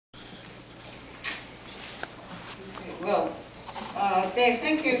Well, Dave,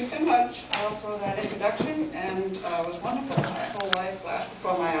 thank you so much for that introduction, and it was wonderful. My whole life flashed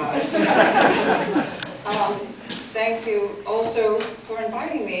before my eyes. Thank you also for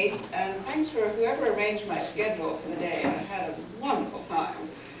inviting me, and thanks for whoever arranged my schedule for the day. I had a wonderful time.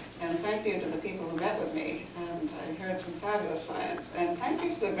 And thank you to the people who met with me, and I heard some fabulous science. And thank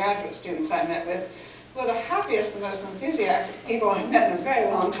you to the graduate students I met with, who are the happiest and most enthusiastic people I've met in a very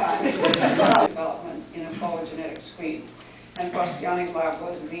long time. Development in a phylogenetic screen. And of course, Yanni's lab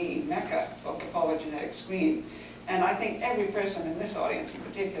was the mecca for the phylogenetic screen. And I think every person in this audience in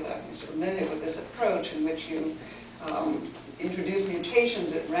particular is familiar with this approach in which you introduce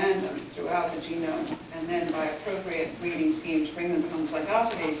mutations at random throughout the genome, and then by appropriate breeding schemes bring them to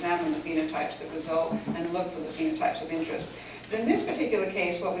homozygosity, examine the phenotypes that result, and look for the phenotypes of interest. But in this particular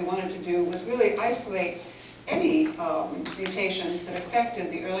case, what we wanted to do was really isolate any mutation that affected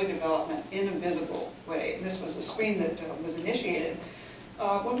the early development in a visible way. And this was a screen that was initiated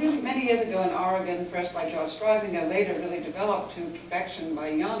really many years ago in Oregon, first by George Streisinger, later really developed to perfection by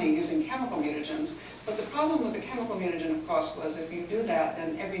Yanni using chemical mutagens. But the problem with the chemical mutagen, of course, was if you do that,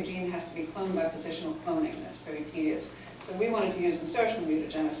 then every gene has to be cloned by positional cloning. That's very tedious. So we wanted to use insertional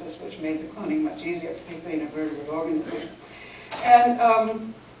mutagenesis, which made the cloning much easier, particularly in a vertebrate organism. And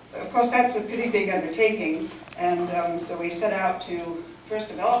of course, that's a pretty big undertaking. And so we set out to first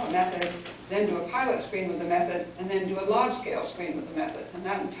develop a method, then do a pilot screen with the method, and then do a large-scale screen with the method. And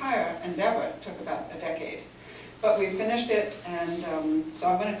that entire endeavor took about a decade. But we finished it, and so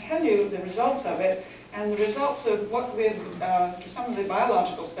I'm going to tell you the results of it, and the results of what we've, some of the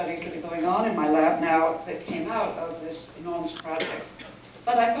biological studies that are going on in my lab now that came out of this enormous project.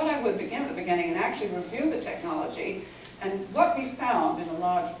 But I thought I would begin at the beginning and actually review the technology and what we found in a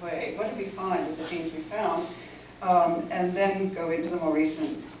large way. What did we find as the genes we found? And then go into the more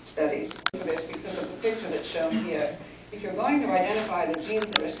recent studies for this because of the picture that's shown here. If you're going to identify the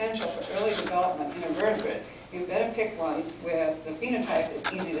genes that are essential for early development in a vertebrate, you better pick one where the phenotype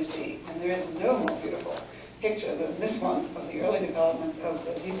is easy to see. And there is no more beautiful picture than this one of the early development of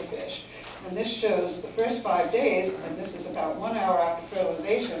the zebrafish. And this shows the first 5 days, and this is about 1 hour after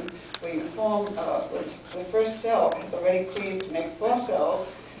fertilization, where you form, the first cell has already cleaved to make 4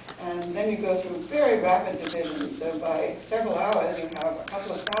 cells, and then you go through very rapid division. So by several hours, you have a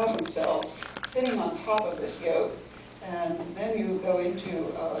couple of thousand cells sitting on top of this yolk. And then you go into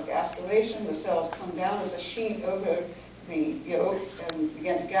gastrulation. The cells come down as a sheet over the yolk and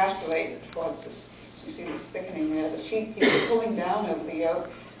begin to gastrulate towards this. You see this thickening there. The sheet keeps pulling down over the yolk.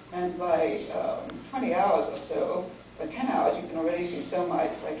 And by 20 hours or so, by 10 hours, you can already see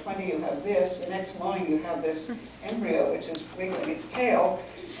somites. By 20, you have this. The next morning, you have this embryo, which is wiggling its tail.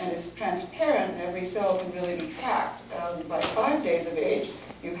 And it's transparent, and every cell can really be tracked. By 5 days of age,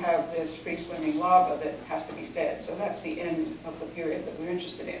 you have this free-swimming larva that has to be fed. So that's the end of the period that we're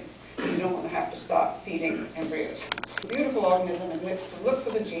interested in. You don't want to have to stop feeding embryos. It's a beautiful organism, and look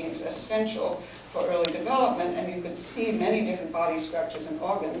for the genes essential for early development, and you could see many different body structures and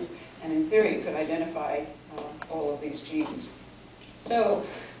organs, and in theory, you could identify all of these genes. So,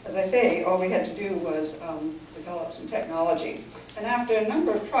 as I say, all we had to do was develop some technology. And after a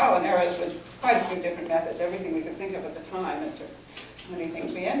number of trial and errors with quite a few different methods, everything we could think of at the time, and many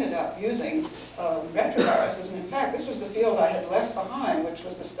things, we ended up using retroviruses. And in fact, this was the field I had left behind, which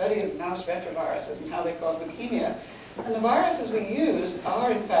was the study of mouse retroviruses and how they cause leukemia. And the viruses we use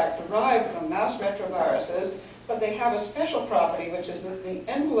are, in fact, derived from mouse retroviruses, but they have a special property, which is that the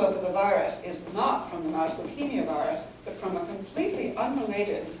envelope of the virus is not from the mouse leukemia virus, but from a completely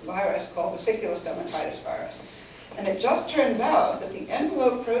unrelated virus called vesicular stomatitis virus. And it just turns out that the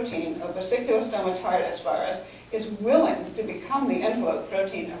envelope protein of vesicular stomatitis virus is willing to become the envelope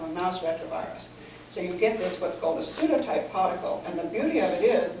protein of a mouse retrovirus. So you get this, what's called a pseudotype particle, and the beauty of it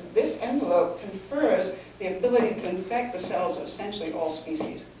is that this envelope confers the ability to infect the cells of essentially all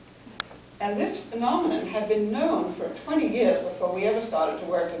species. And this phenomenon had been known for 20 years before we ever started to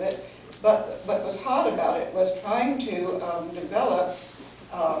work with it, but what was hard about it was trying to develop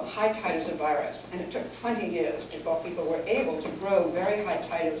high titers of virus. And it took 20 years before people were able to grow very high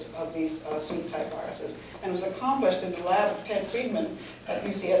titers of these pseudotype viruses. And it was accomplished in the lab of Ted Friedman at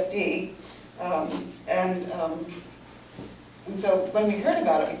UCSD. And so when we heard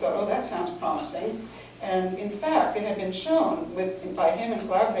about it, we thought, oh, that sounds promising. And in fact, it had been shown by him in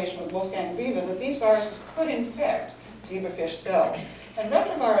collaboration with Wolfgang Grieven that these viruses could infect zebrafish cells. And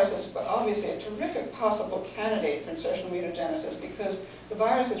retroviruses were obviously a terrific possible candidate for insertional mutagenesis because the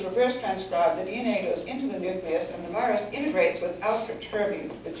virus is reverse transcribed, the DNA goes into the nucleus, and the virus integrates without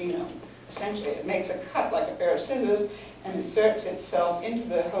perturbing the genome. Essentially, it makes a cut like a pair of scissors and inserts itself into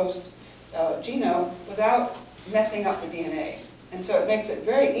the host genome without messing up the DNA. And so it makes it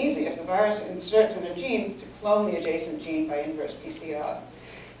very easy, if the virus inserts in a gene, to clone the adjacent gene by inverse PCR.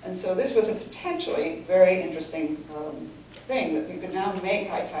 And so this was a potentially very interesting thing, that you could now make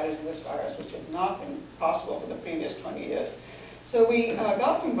high titers of this virus, which had not been possible for the previous 20 years. So we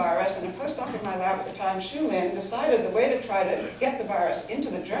got some virus, and a postdoc in my lab at the time, Lorene, decided the way to try to get the virus into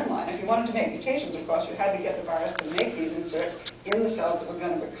the germline, if you wanted to make mutations, of course, you had to get the virus to make these inserts in the cells that were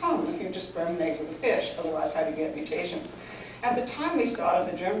going to become the future sperm and eggs of the fish, otherwise how do you get mutations? At the time we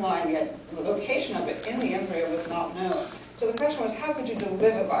started the germline, yet the location of it in the embryo was not known. So the question was, how could you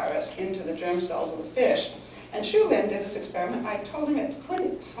deliver virus into the germ cells of the fish? And Lorene did this experiment. I told him it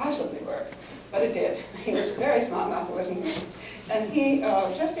couldn't possibly work, but it did. He was very smart enough, it wasn't me. And he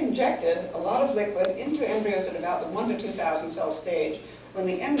just injected a lot of liquid into embryos at about the 1 to 2,000 cell stage, when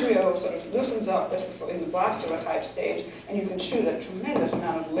the embryo sort of loosens up just before in the blastula type stage, and you can shoot a tremendous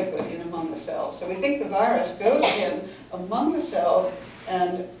amount of liquid in among the cells. So we think the virus goes in among the cells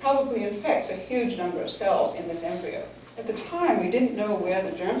and probably infects a huge number of cells in this embryo. At the time, we didn't know where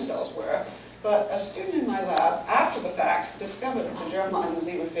the germ cells were, but a student in my lab, after the fact, discovered the germline in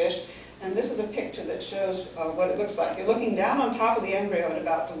zebrafish, and this is a picture that shows what it looks like. You're looking down on top of the embryo at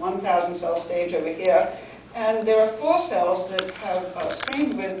about the 1,000 cell stage over here, and there are 4 cells that have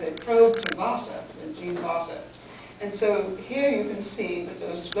strained with the probe to VASA, the gene VASA. And so here you can see that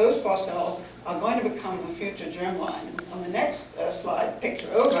those 4 cells are going to become the future germline. On the next slide, picture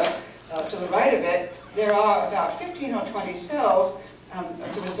over, to the right of it, there are about 15 or 20 cells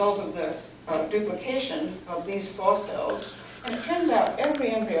as a result of the duplication of these 4 cells. And it turns out every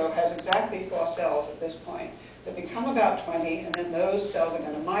embryo has exactly 4 cells at this point. They become about 20, and then those cells are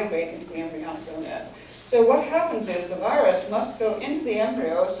going to migrate into the embryonic gonad. So what happens is the virus must go into the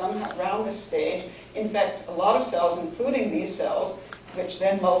embryo somehow around this stage, infect a lot of cells, including these cells, which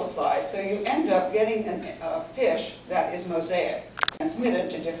then multiply. So you end up getting a fish that is mosaic,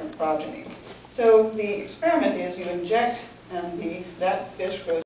 transmitted to different progeny. So the experiment is you inject, and that fish grows